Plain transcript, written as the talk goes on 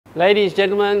Ladies,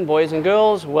 gentlemen, boys and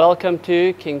girls, welcome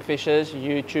to Kingfisher's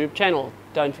YouTube channel.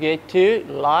 Don't forget to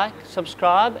like,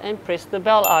 subscribe and press the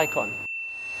bell icon.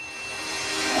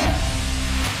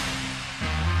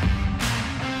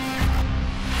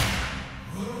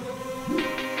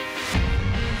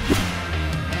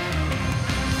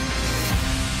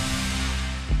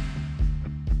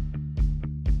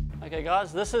 Okay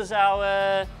guys, this is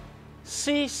our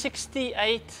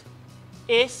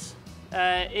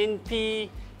C68SNP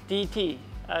DT.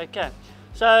 Okay,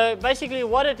 so basically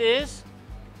what it is,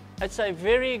 it's a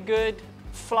very good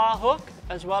fly hook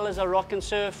as well as a rock and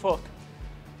surf hook.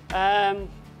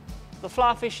 The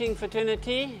fly fishing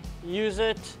fraternity use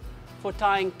it for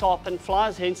tying tarpon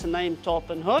flies, hence the name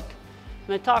Tarpon Hook. And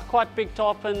they tie quite big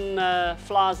tarpon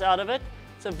flies out of it.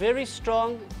 It's a very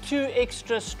strong, 2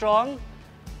 extra strong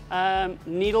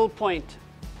needle point.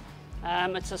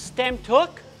 It's a stamped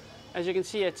hook. As you can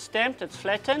see, it's stamped, it's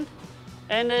flattened,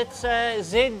 and it's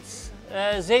Z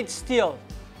steel.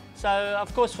 So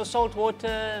of course for salt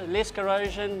water, less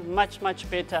corrosion, much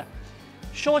better.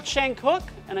 Short shank hook,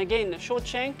 and again the short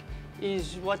shank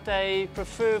is what they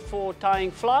prefer for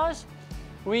tying flies.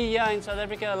 We here in South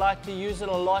Africa like to use it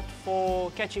a lot for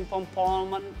catching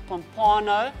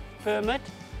Pompano permit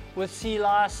with sea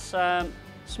lice,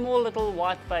 small little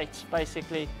white baits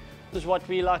basically is what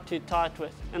we like to tie it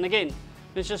with. And again,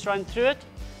 let's just run through it.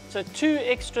 So 2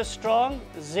 extra strong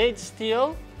Z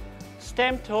steel,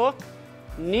 stamped hook,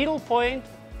 needle point,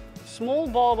 small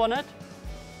barb on it,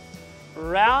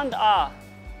 round eye,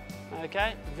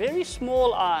 okay, very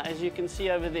small eye as you can see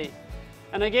over there.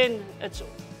 And again, it's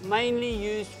mainly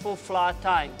used for fly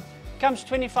tying. Comes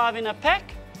 25 in a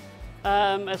pack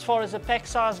as far as the pack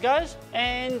size goes,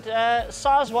 and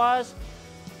size wise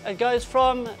it goes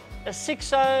from a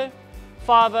 60,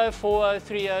 50, 40,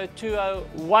 30,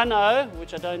 20, 10,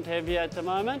 which I don't have here at the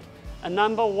moment, a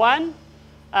number 1,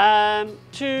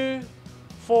 2,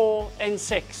 4 and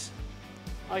 6.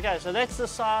 Okay, so that's the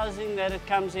sizing that it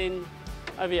comes in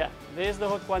over here. There's the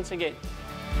hook once again.